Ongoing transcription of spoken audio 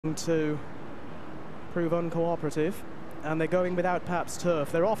to prove uncooperative, and they're going without Pabst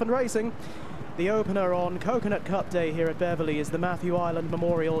turf. They're off and racing. The opener on Coconut Cup Day here at Beverley is the Matthew Island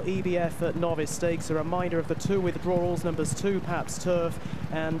Memorial EBF at Novice Stakes. A reminder of the two withdrawals, numbers 2 Pabst turf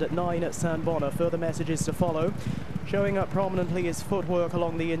and 9 at San Bona. Further messages to follow. Showing up prominently is footwork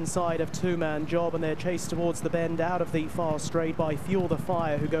along the inside of Two-Man Job, and they're chased towards the bend out of the far straight by Fuel the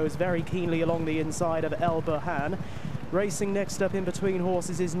Fire, who goes very keenly along the inside of Burhan. Racing next up in between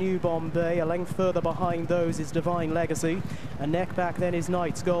horses is New Bombay. A length further behind those is Divine Legacy. A neck back then is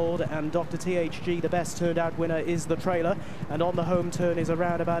Knight's Gold, and Dr. THG, the best turned out winner, is the trailer. And on the home turn is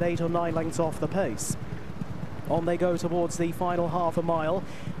around about 8 or 9 lengths off the pace. On they go towards the final half a mile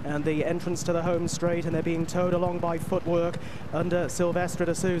and the entrance to the home straight, and they're being towed along by footwork under Silvestre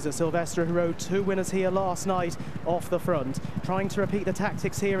de Souza. Silvestre, who rode 2 winners here last night off the front. Trying to repeat the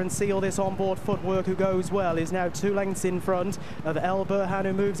tactics here and seal this onboard footwork, who goes well, is now 2 lengths in front of Burhan,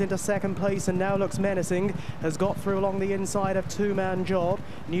 who moves into second place and now looks menacing. Has got through along the inside of Two-Man Job.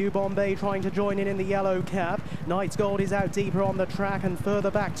 New Bombay trying to join in the yellow cap. Knight's Gold is out deeper on the track and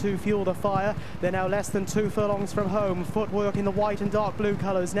further back to Fuel the Fire. They're now less than 2 furlongs from home. Footwork in the white and dark blue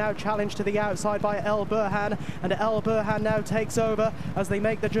colours now challenged to the outside by Burhan, and Burhan now takes over as they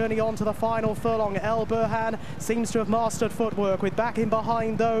make the journey on to the final furlong. Burhan seems to have mastered footwork, with back in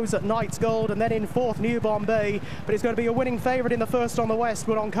behind those at Knight's Gold, and then in fourth New Bombay, but he's going to be a winning favourite in the first on the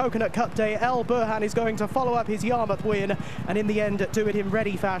Westwood on Coconut Cup Day. Burhan is going to follow up his Yarmouth win, and in the end do it in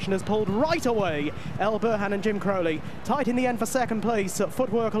ready fashion, has pulled right away. Burhan and Jim Crowley tight in the end for second place.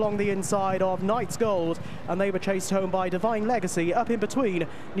 Footwork along the inside of Knight's Gold, and they were chased home by Divine Legacy up in between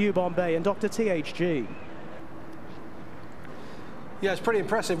New Bombay and Dr. THG. Yeah, it's pretty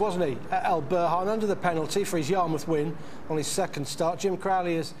impressive, wasn't he? Burhan under the penalty for his Yarmouth win on his second start. Jim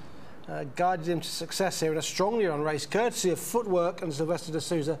Crowley has guided him to success here in a strongly run race, courtesy of footwork and Silvestre de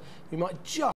Souza, who might just